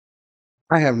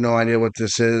I have no idea what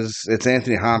this is. It's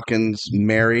Anthony Hopkins'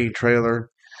 Mary trailer.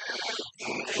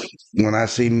 When I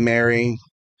see Mary,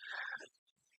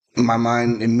 my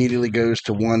mind immediately goes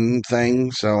to one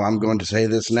thing, so I'm going to say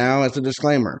this now as a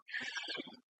disclaimer.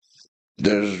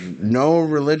 There's no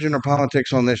religion or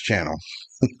politics on this channel.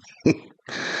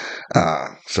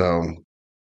 So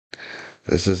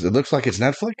it looks like it's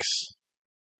Netflix.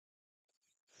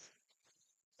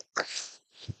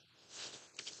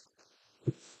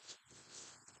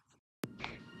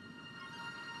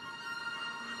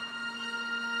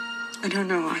 I don't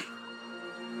know why,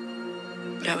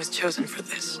 but I was chosen for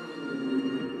this.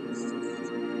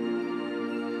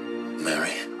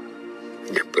 Mary,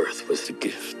 your birth was a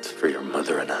gift for your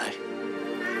mother and I.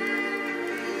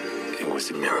 It was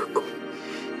a miracle.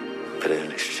 But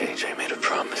in exchange, I made a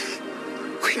promise.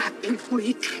 We have been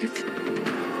waiting.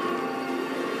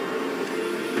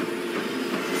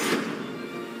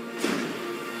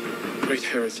 Great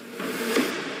Herod,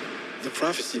 the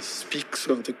prophecy speaks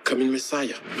of the coming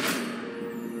Messiah.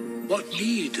 What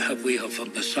need have we of a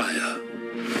Messiah?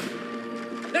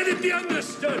 Let it be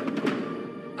understood.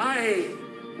 I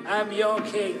am your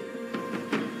king.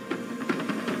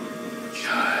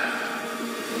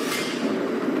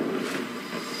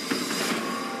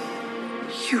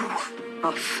 You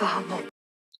are far more.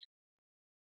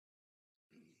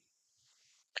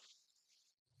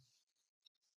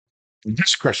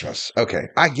 This Christmas. Okay,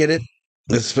 I get it.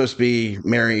 This is supposed to be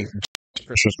Merry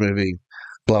Christmas movie,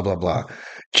 blah, blah, blah.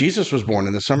 Jesus was born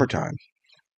in the summertime.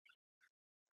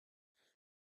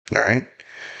 All right.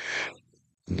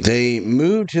 They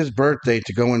moved his birthday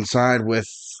to coincide with,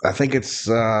 I think it's,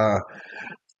 what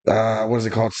is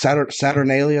it called?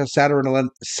 Saturnalia,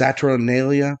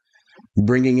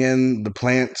 bringing in the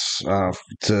plants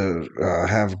to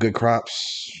have good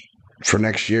crops for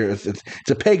next year. It's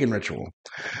a pagan ritual.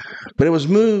 But it was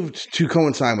moved to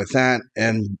coincide with that,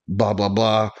 and blah blah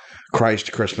blah.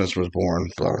 Christ Christmas was born.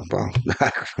 Blah blah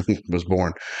was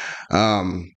born.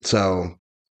 So,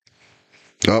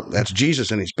 oh, that's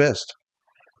Jesus, and he's pissed.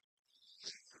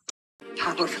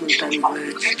 Powerful than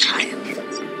words, triumph.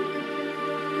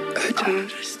 I don't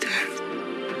understand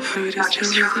how it is true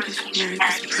that I should marry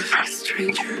this perfect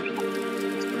stranger.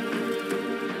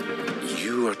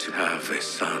 You are to have a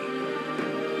son.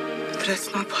 But that's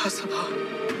not possible.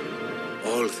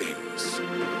 All things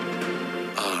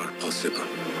are possible.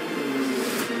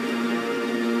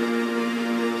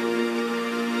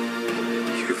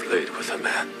 You've laid with a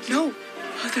man. No,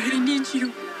 Father, I need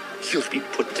you. You'll be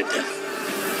put to death.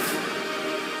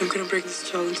 I'm gonna bring this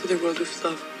child into the world of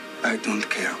love. I don't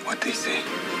care what they say.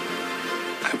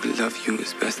 I will love you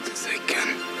as best as I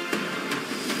can.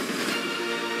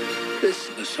 This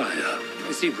Messiah,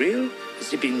 is he real? Has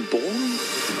he been born?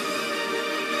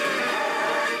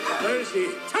 Where is he?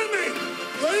 Tell me!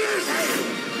 Where is he?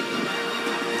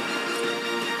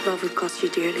 Love will cost you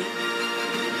dearly.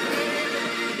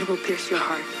 It will pierce your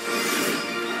heart.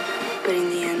 But in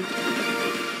the end,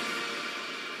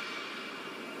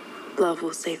 love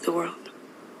will save the world.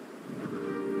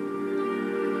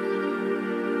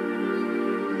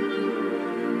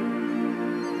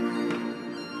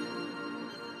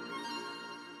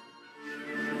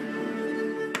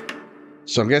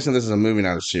 So I'm guessing this is a movie,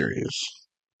 not a series.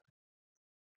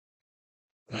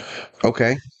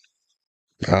 Okay.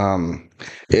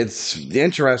 It's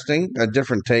interesting, a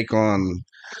different take on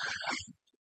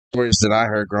stories that I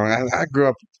heard growing. I grew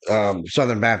up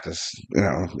Southern Baptist,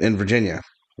 in Virginia,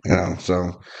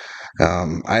 so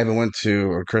I even went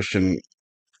to a Christian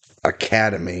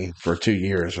academy for 2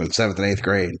 years in seventh and eighth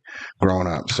grade growing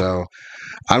up. So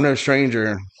I'm no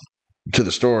stranger to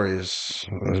the stories,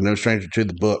 no stranger to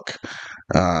the book.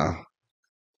 Uh,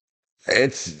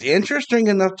 it's interesting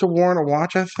enough to warrant a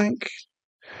watch, I think.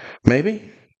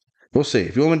 Maybe. We'll see.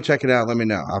 If you want me to check it out, let me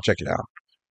know. I'll check it out.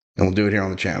 And we'll do it here on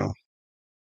the channel.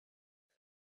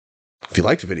 If you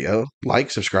liked the video,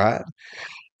 like, subscribe.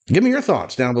 Give me your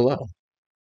thoughts down below.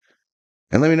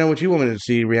 And let me know what you want me to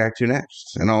see react to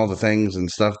next. And all the things and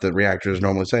stuff that reactors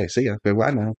normally say. See ya.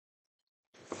 Goodbye now.